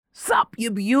Sup, you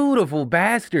beautiful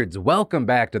bastards! Welcome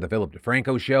back to the Philip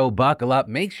DeFranco Show. Buckle up,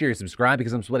 make sure you subscribe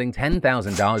because I'm splitting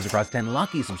 $10,000 across 10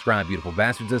 lucky subscribed beautiful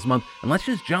bastards this month, and let's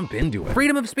just jump into it.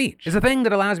 Freedom of speech is a thing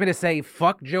that allows me to say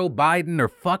fuck Joe Biden or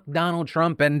fuck Donald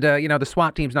Trump and, the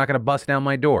SWAT team's not gonna bust down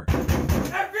my door.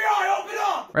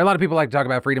 Right, a lot of people like to talk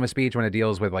about freedom of speech when it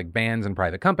deals with like bans and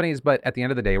private companies, but at the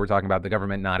end of the day, we're talking about the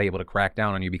government not able to crack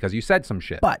down on you because you said some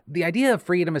shit. But the idea of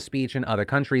freedom of speech in other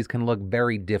countries can look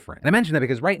very different. And I mention that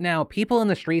because right now, people in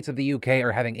the streets of the UK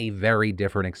are having a very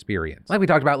different experience. Like we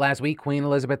talked about last week, Queen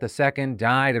Elizabeth II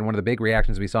died, and one of the big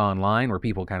reactions we saw online were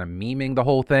people kind of memeing the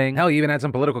whole thing. Hell, you even had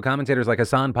some political commentators like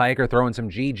Hassan Piker throwing some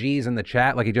GGs in the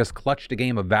chat like he just clutched a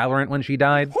game of Valorant when she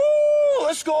died. Woo,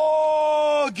 let's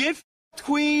go! Get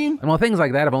Queen. And while things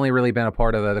like that have only really been a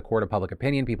part of the court of public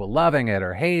opinion, people loving it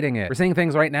or hating it, we're seeing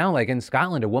things right now like in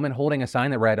Scotland, a woman holding a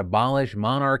sign that read "Abolish,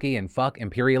 Monarchy, and fuck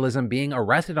imperialism" being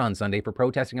arrested on Sunday for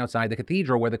protesting outside the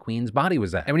cathedral where the Queen's body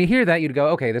was at. And when you hear that, you'd go,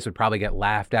 okay, this would probably get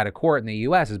laughed out of court in the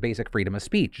US as basic freedom of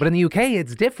speech. But in the UK,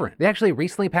 it's different. They actually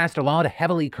recently passed a law to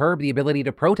heavily curb the ability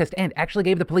to protest and actually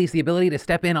gave the police the ability to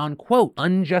step in on, quote,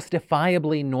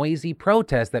 unjustifiably noisy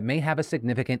protests that may have a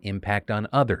significant impact on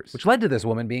others, which led to this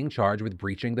woman being charged with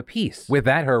breaching the peace. With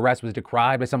that, her arrest was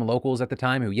decried by some locals at the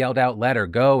time who yelled out, "Let her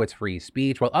go, it's free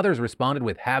speech," while others responded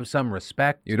with, "Have some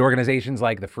respect." You had organizations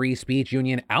like the Free Speech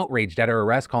Union outraged at her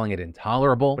arrest, calling it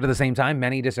intolerable, but at the same time,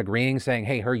 many disagreeing, saying,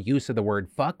 hey, her use of the word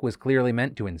fuck was clearly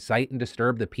meant to incite and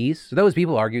disturb the peace. So those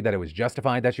people argued that it was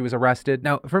justified that she was arrested.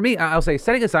 Now, for me, I'll say,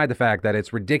 setting aside the fact that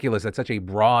it's ridiculous that such a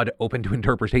broad, open to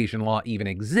interpretation law even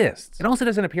exists, it also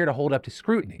doesn't appear to hold up to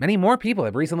scrutiny. Many more people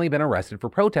have recently been arrested for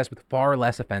protests with far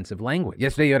less offensive language.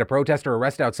 Yesterday, you had a protester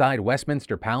arrested outside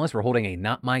Westminster Palace for holding a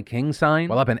 "Not My King" sign,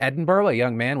 while up in Edinburgh, a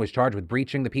young man was charged with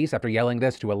breaching the peace after yelling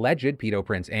this to alleged pedo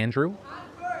Prince Andrew.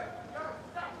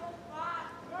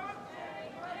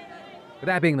 With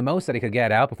that being the most that he could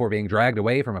get out before being dragged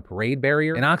away from a parade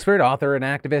barrier. In Oxford, author and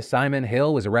activist Simon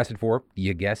Hill was arrested for,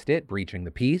 you guessed it, breaching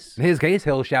the peace. In his case,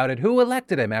 Hill shouted who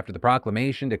elected him after the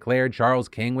proclamation declared Charles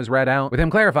King was read out, with him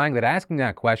clarifying that asking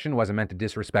that question wasn't meant to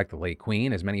disrespect the late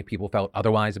Queen, as many people felt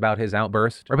otherwise about his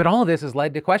outburst. But all of this has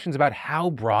led to questions about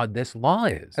how broad this law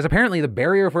is, as apparently the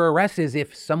barrier for arrest is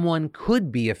if someone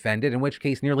could be offended, in which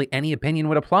case nearly any opinion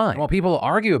would apply. And while people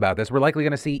argue about this, we're likely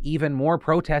going to see even more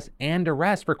protests and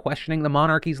arrests for questioning the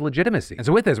monarchy's legitimacy. And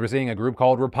so with this, we're seeing a group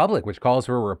called Republic, which calls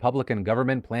for a Republican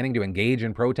government planning to engage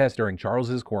in protests during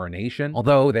Charles's coronation,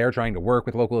 although they're trying to work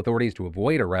with local authorities to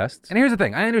avoid arrests. And here's the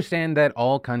thing, I understand that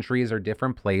all countries are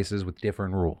different places with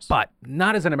different rules, but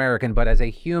not as an American, but as a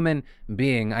human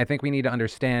being, I think we need to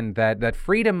understand that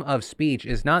freedom of speech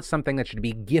is not something that should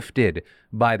be gifted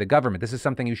by the government. This is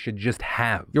something you should just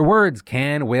have. Your words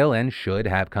can, will, and should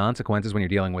have consequences when you're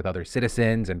dealing with other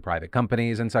citizens and private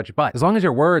companies and such, but as long as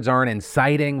your words aren't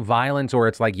inciting violence or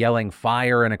it's like yelling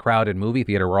fire in a crowded movie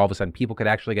theater where all of a sudden people could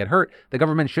actually get hurt, the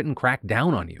government shouldn't crack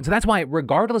down on you. So that's why,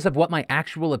 regardless of what my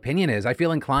actual opinion is, I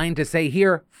feel inclined to say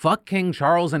here, fuck King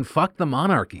Charles and fuck the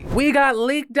monarchy. We got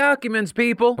leaked documents,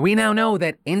 people. We now know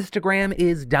that Instagram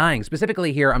is dying.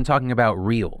 Specifically here, I'm talking about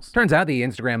Reels. Turns out the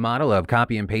Instagram model of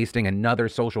copy and pasting another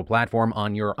social platform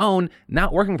on your own,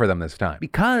 not working for them this time.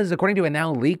 Because according to a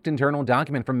now leaked internal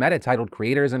document from Meta titled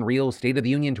Creators and Reels State of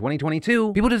the Union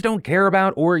 2022, people just don't care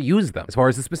about or use them. As far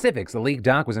as the specifics, the leaked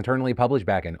doc was internally published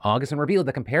back in August and revealed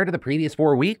that compared to the previous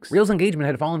 4 weeks, Reels engagement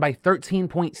had fallen by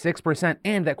 13.6%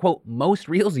 and that, quote, most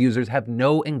Reels users have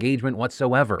no engagement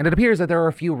whatsoever. And it appears that there are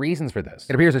a few reasons for this.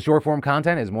 It appears that short form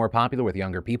content is more popular with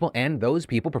younger people and those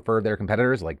people prefer their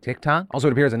competitors like TikTok. Also,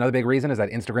 it appears another big reason is that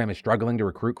Instagram is struggling to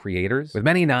recruit creators, with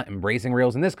many not embracing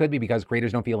Reels, and this could be because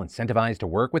creators don't feel incentivized to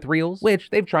work with Reels, which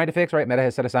they've tried to fix, right? Meta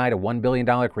has set aside a $1 billion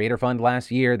creator fund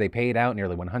last year. They paid out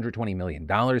nearly $120 million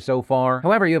so far.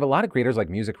 However, you have a lot of creators like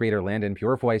music creator Landon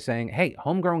Purefoy saying, hey,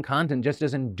 homegrown content just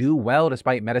doesn't do well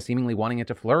despite Meta seemingly wanting it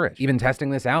to flourish. Even testing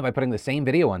this out by putting the same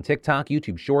video on TikTok,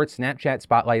 YouTube Shorts, Snapchat,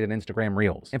 Spotlight, and Instagram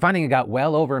Reels, and finding it got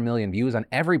well over 1 million views on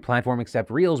every platform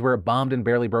except Reels, where it bombed and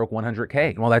barely broke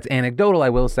 100K. And while that's anecdotal, I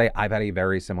will say I've had a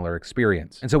very similar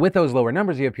experience. And so with those lower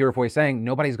numbers, you have Purefoy saying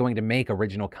nobody's going to make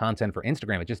original content for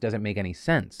Instagram. It just doesn't make any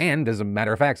sense. And as a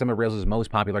matter of fact, some of Reels'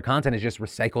 most popular content is just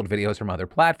recycled videos from other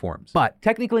platforms. But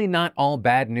technically not all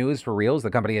bad news for Reels. The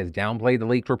company has downplayed the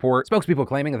leaked report, spokespeople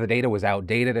claiming that the data was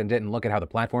outdated and didn't look at how the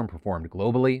platform performed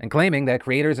globally, and claiming that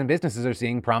creators and businesses are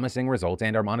seeing promising results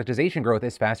and our monetization growth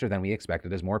is faster than we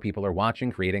expected as more people are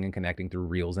watching, creating, and connecting through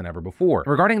Reels than ever before.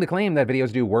 Regarding the claim that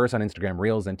videos do worse on Instagram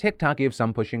Reels than TikTok, you have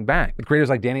some pushing back, with creators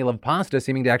like Danny Love Pasta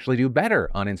seeming to actually do better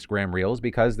on Instagram Reels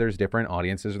because there's different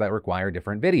audiences that require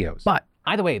different videos. But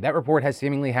Either way, that report has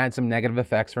seemingly had some negative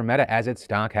effects for Meta, as its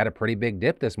stock had a pretty big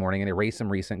dip this morning and erased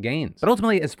some recent gains. But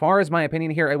ultimately, as far as my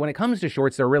opinion here, when it comes to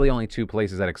shorts, there are really only two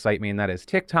places that excite me, and that is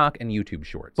TikTok and YouTube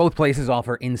Shorts. Both places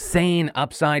offer insane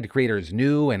upside to creators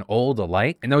new and old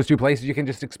alike. In those two places, you can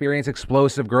just experience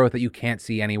explosive growth that you can't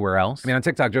see anywhere else. I mean, on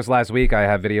TikTok just last week, I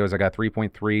have videos I got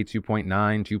 3.3, 2.9,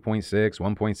 2.6,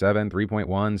 1.7, 3.1,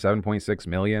 7.6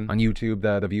 million. On YouTube,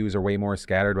 the views are way more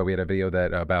scattered, but we had a video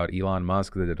that about Elon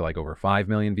Musk that did like over 5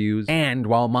 million views. And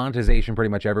while monetization pretty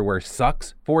much everywhere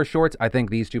sucks for shorts, I think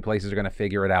these two places are going to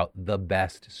figure it out the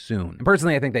best soon. And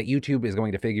personally, I think that YouTube is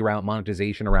going to figure out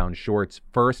monetization around shorts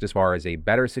first as far as a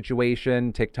better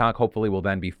situation. TikTok hopefully will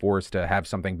then be forced to have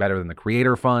something better than the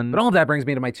creator fund. But all of that brings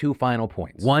me to my two final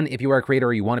points. One, if you are a creator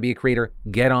or you want to be a creator,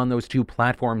 get on those two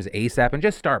platforms ASAP and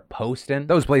just start posting.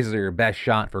 Those places are your best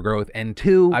shot for growth. And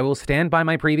two, I will stand by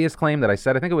my previous claim that I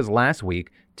said, I think it was last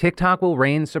week, TikTok will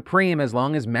reign supreme as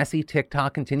long as messy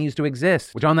TikTok continues to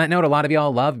exist. Which on that note, a lot of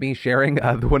y'all love me sharing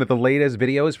one of the latest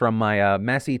videos from my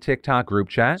messy TikTok group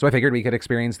chat. So I figured we could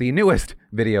experience the newest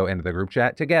video into the group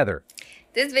chat together.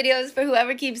 This video is for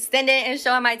whoever keeps sending and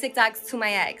showing my TikToks to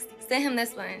my ex. Send him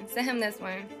this one. Send him this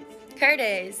one.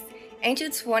 Curtis, ain't you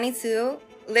 22,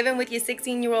 living with your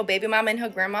 16-year-old baby mama in her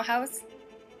grandma's house?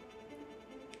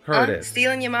 Curtis.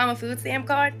 Stealing your mama food stamp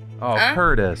card? Oh,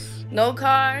 Curtis. No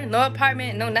car, no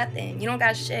apartment, no nothing. You don't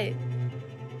got shit.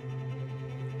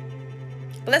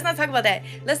 But let's not talk about that.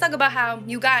 Let's talk about how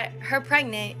you got her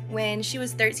pregnant when she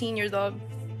was 13 years old.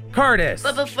 Curtis.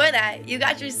 But before that, you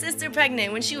got your sister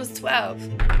pregnant when she was 12.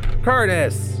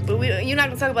 Curtis. But you're not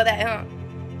gonna talk about that, huh?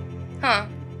 Huh?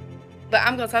 But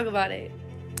I'm gonna talk about it.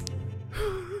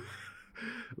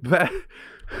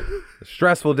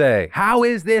 Stressful day. How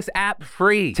is this app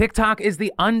free? TikTok is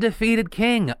the undefeated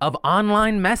king of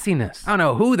online messiness. I don't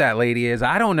know who that lady is.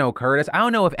 I don't know Curtis. I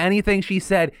don't know if anything she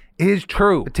said is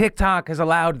true. But TikTok has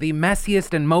allowed the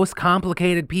messiest and most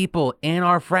complicated people in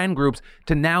our friend groups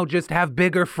to now just have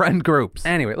bigger friend groups.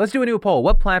 Anyway, let's do a new poll.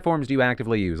 What platforms do you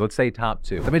actively use? Let's say top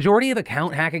two. The majority of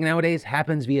account hacking nowadays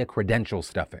happens via credential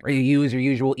stuffing, where you use your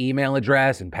usual email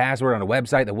address and password on a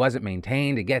website that wasn't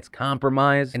maintained, it gets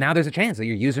compromised, and now there's a chance that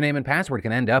your username and password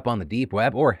can end up on the deep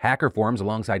web or hacker forums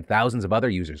alongside thousands of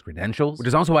other users' credentials, which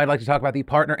is also why I'd like to talk about the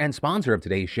partner and sponsor of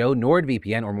today's show,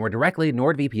 NordVPN, or more directly,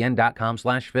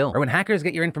 nordvpn.com/Phil. Or when hackers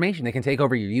get your information, they can take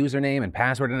over your username and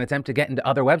password and attempt to get into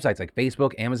other websites like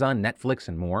Facebook, Amazon, Netflix,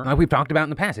 and more. Like we've talked about in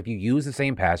the past, if you use the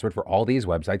same password for all these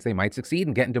websites, they might succeed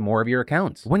and get into more of your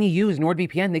accounts. When you use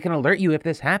NordVPN, they can alert you if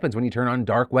this happens when you turn on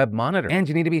Dark Web Monitor. And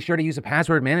you need to be sure to use a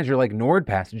password manager like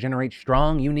NordPass to generate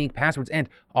strong, unique passwords and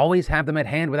always have them at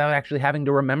hand without actually having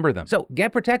to remember them. So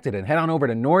get protected and head on over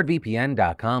to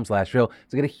nordvpn.com/Phil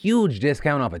to get a huge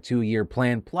discount off a 2-year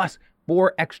plan plus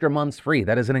 4 extra months free.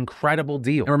 That is an incredible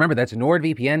deal. And remember, that's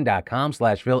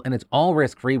nordvpn.com/Phil, and it's all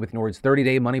risk-free with Nord's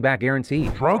 30-day money-back guarantee.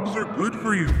 Drugs are good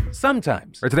for you.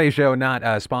 Sometimes. For today's show,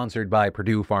 not sponsored by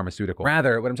Purdue Pharmaceutical.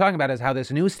 Rather, what I'm talking about is how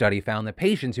this new study found that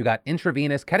patients who got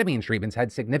intravenous ketamine treatments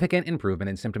had significant improvement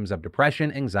in symptoms of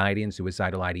depression, anxiety, and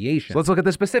suicidal ideation. So let's look at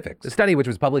the specifics. The study, which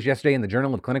was published yesterday in the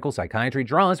Journal of Clinical Psychiatry,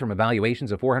 draws from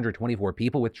evaluations of 424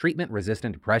 people with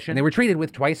treatment-resistant depression. They were treated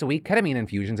with twice-a-week ketamine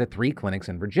infusions at 3 clinics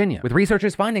in Virginia, with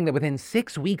researchers finding that within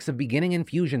 6 weeks of beginning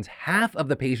infusions, half of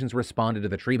the patients responded to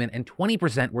the treatment and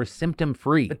 20% were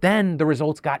symptom-free. But then the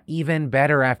results got even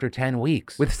better after 10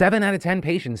 weeks, with 7 out of 10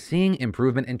 patients seeing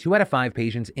improvement and 2 out of 5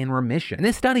 patients in remission. And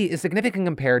this study is significant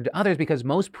compared to others because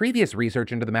most previous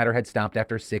research into the matter had stopped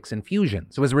after 6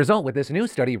 infusions. So as a result, with this new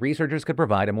study, researchers could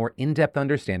provide a more in-depth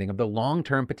understanding of the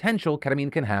long-term potential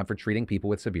ketamine can have for treating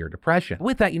people with severe depression.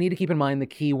 With that, you need to keep in mind the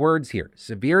key words here: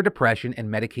 severe depression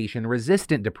and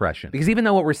medication-resistant depression. Because even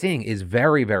though what we're seeing is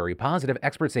very, very positive,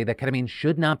 experts say that ketamine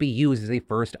should not be used as a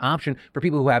first option for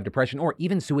people who have depression or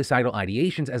even suicidal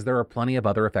ideations, as there are plenty of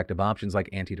other effective options like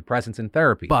antidepressants and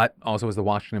therapy. But also, as the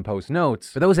Washington Post notes,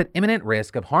 for those at imminent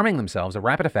risk of harming themselves, a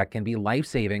rapid effect can be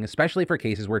life-saving, especially for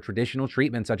cases where traditional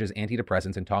treatments such as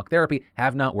antidepressants and talk therapy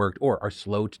have not worked or are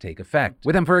slow to take effect.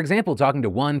 With them, for example, talking to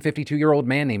one 52-year-old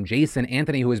man named Jason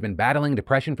Anthony who has been battling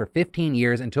depression for 15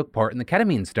 years and took part in the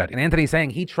ketamine study. And Anthony saying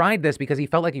he tried this because he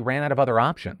felt like he ran out of other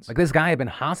options. Like, this guy had been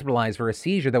hospitalized for a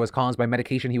seizure that was caused by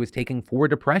medication he was taking for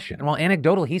depression. And while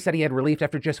anecdotal, he said he had relief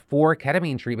after just 4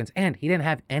 ketamine treatments, and he didn't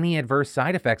have any adverse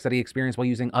side effects that he experienced while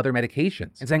using other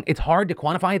medications. And saying it's hard to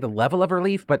quantify the level of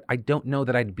relief, but I don't know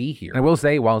that I'd be here. And I will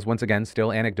say, while it's once again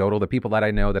still anecdotal, the people that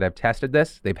I know that have tested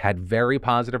this, they've had very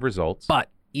positive results. But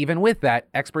even with that,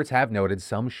 experts have noted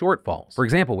some shortfalls. For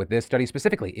example, with this study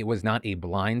specifically, it was not a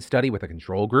blind study with a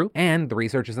control group, and the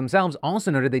researchers themselves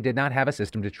also noted they did not have a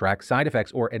system to track side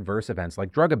effects or adverse events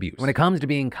like drug abuse. When it comes to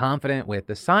being confident with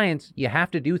the science, you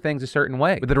have to do things a certain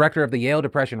way. With the director of the Yale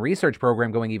Depression Research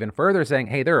Program going even further, saying,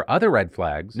 hey, there are other red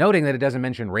flags, noting that it doesn't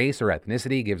mention race or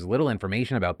ethnicity, gives little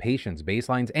information about patients'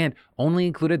 baselines, and only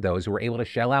included those who were able to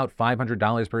shell out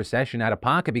 $500 per session out of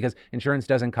pocket because insurance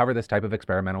doesn't cover this type of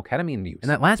experimental ketamine use. And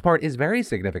that last part is very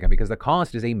significant because the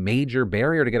cost is a major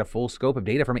barrier to get a full scope of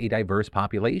data from a diverse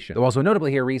population. Though also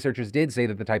notably here, researchers did say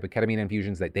that the type of ketamine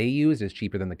infusions that they used is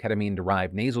cheaper than the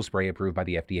ketamine-derived nasal spray approved by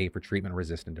the FDA for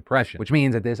treatment-resistant depression, which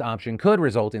means that this option could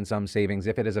result in some savings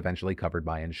if it is eventually covered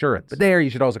by insurance. But there, you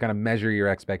should also kind of measure your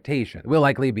expectation. It will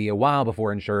likely be a while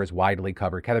before insurers widely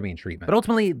cover ketamine treatment. But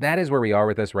ultimately, that is where we are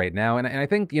with this right now, and I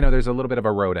think, there's a little bit of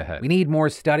a road ahead. We need more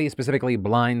studies, specifically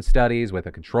blind studies with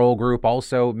a control group.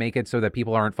 Also, make it so that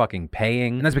people aren't fucking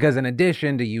paying. And that's because in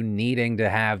addition to you needing to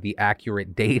have the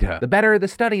accurate data, the better the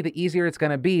study, the easier it's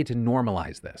going to be to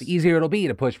normalize this. The easier it'll be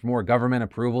to push for more government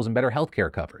approvals and better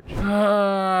healthcare coverage.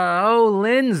 Oh,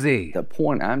 Lindsay. The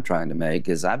point I'm trying to make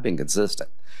is I've been consistent.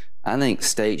 I think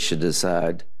states should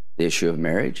decide the issue of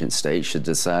marriage and states should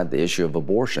decide the issue of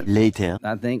abortion. Later.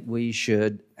 I think we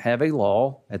should have a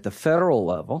law at the federal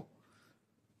level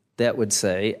that would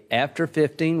say after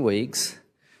 15 weeks,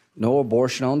 no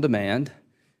abortion on demand,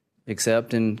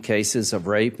 except in cases of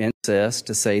rape, incest,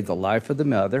 to save the life of the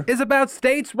mother. Is about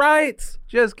states' rights.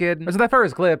 Just kidding. So that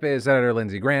first clip is Senator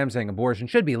Lindsey Graham saying abortion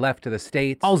should be left to the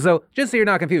states. Also, just so you're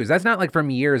not confused, that's not like from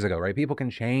years ago, right? People can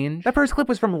change. That first clip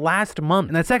was from last month.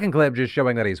 And that second clip, just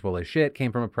showing that he's full of shit,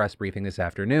 came from a press briefing this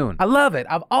afternoon. I love it.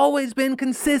 I've always been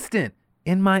consistent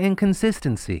in my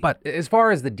inconsistency. But as far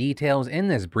as the details in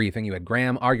this briefing, you had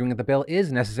Graham arguing that the bill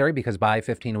is necessary because by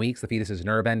 15 weeks, the fetus's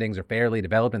nerve endings are fairly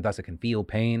developed and thus it can feel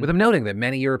pain, with him noting that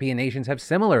many European nations have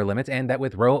similar limits and that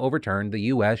with Roe overturned, the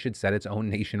US should set its own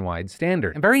nationwide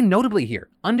standard. And very notably here,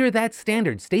 under that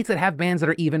standard, states that have bans that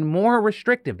are even more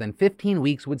restrictive than 15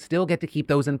 weeks would still get to keep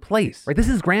those in place. Right? This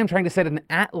is Graham trying to set an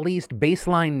at least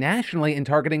baseline nationally and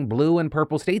targeting blue and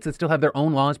purple states that still have their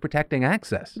own laws protecting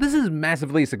access. This is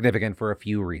massively significant for a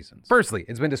few reasons. Firstly,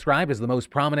 it's been described as the most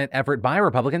prominent effort by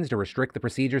Republicans to restrict the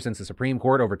procedure since the Supreme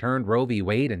Court overturned Roe v.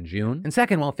 Wade in June. And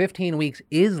second, while 15 weeks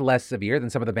is less severe than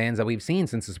some of the bans that we've seen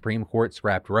since the Supreme Court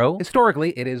scrapped Roe,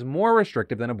 historically, it is more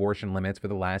restrictive than abortion limits for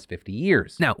the last 50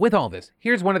 years. Now, with all this,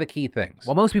 here's one of the key things.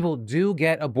 While most people do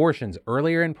get abortions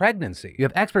earlier in pregnancy, you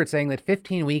have experts saying that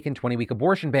 15-week and 20-week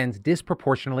abortion bans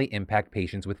disproportionately impact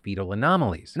patients with fetal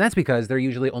anomalies. And that's because they're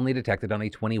usually only detected on a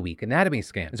 20-week anatomy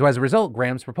scan. And so as a result,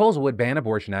 Graham's proposal would ban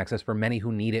abortion access for many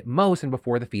who need it most and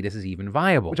before the fetus is even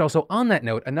viable. Which also, on that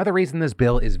note, another reason this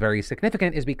bill is very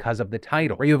significant is because of the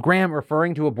title, where you have Graham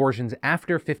referring to abortions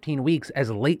after 15 weeks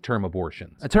as late-term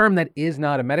abortions, a term that is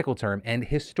not a medical term and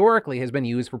historically has been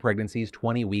used for pregnancies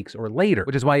 20 weeks or later,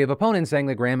 which is why you have opponents saying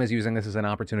that Graham is using this as an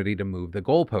opportunity to move the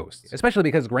goalposts, especially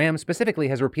because Graham specifically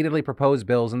has repeatedly proposed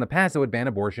bills in the past that would ban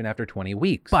abortion after 20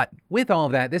 weeks. But with all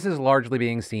of that, this is largely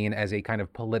being seen as a kind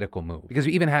of political move, because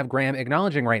you even have Graham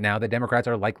acknowledging right now that Democrats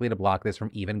are likely to block this from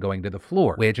even going to the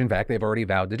floor, which in fact they've already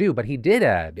vowed to do. But he did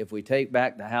add, if we take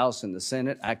back the House and the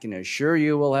Senate, I can assure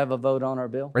you we'll have a vote on our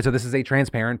bill. Right, so this is a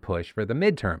transparent push for the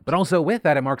midterm. But also with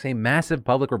that, it marks a massive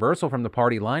public reversal from the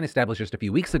party line established just a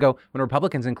few weeks ago when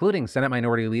Republicans, including Senate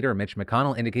Minority Leader Mitch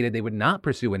McConnell, indicated they would not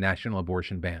pursue a national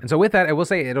abortion ban. And so with that, I will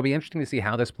say it'll be interesting to see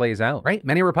how this plays out, right?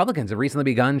 Many Republicans have recently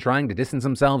begun trying to distance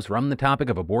themselves from the topic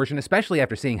of abortion, especially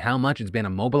after seeing how much it's been a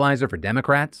mobilizer for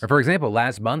Democrats. Or for example,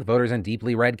 last month, voters in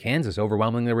deeply red Kansas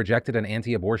overwhelmingly rejected an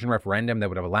anti-abortion referendum that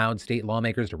would have allowed state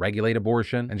lawmakers to regulate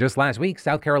abortion. And just last week,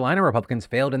 South Carolina Republicans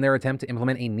failed in their attempt to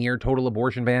implement a near total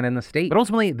abortion ban in the state. But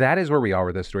ultimately, that is where we are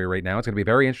with this story right now. It's going to be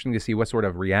very interesting to see what sort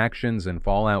of reactions and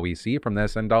fallout we see from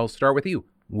this, and I'll start with you.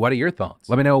 What are your thoughts?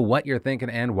 Let me know what you're thinking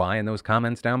and why in those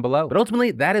comments down below. But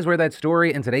ultimately, that is where that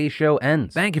story and today's show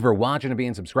ends. Thank you for watching and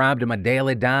being subscribed to my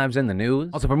daily dives in the news.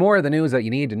 Also, for more of the news that you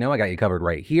need to know, I got you covered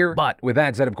right here. But with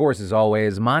that said, of course, as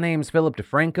always, my name's Philip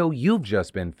DeFranco. You've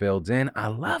just been filled in. I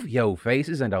love yo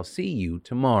faces, and I'll see you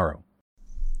tomorrow.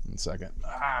 1 second.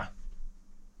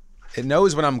 It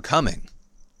knows when I'm coming.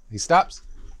 He stops.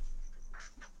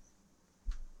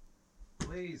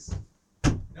 Please,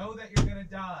 know that you're gonna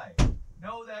die.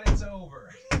 Know that it's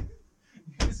over. You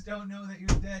just don't know that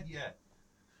you're dead yet.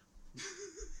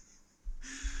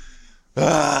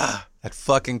 That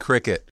fucking cricket.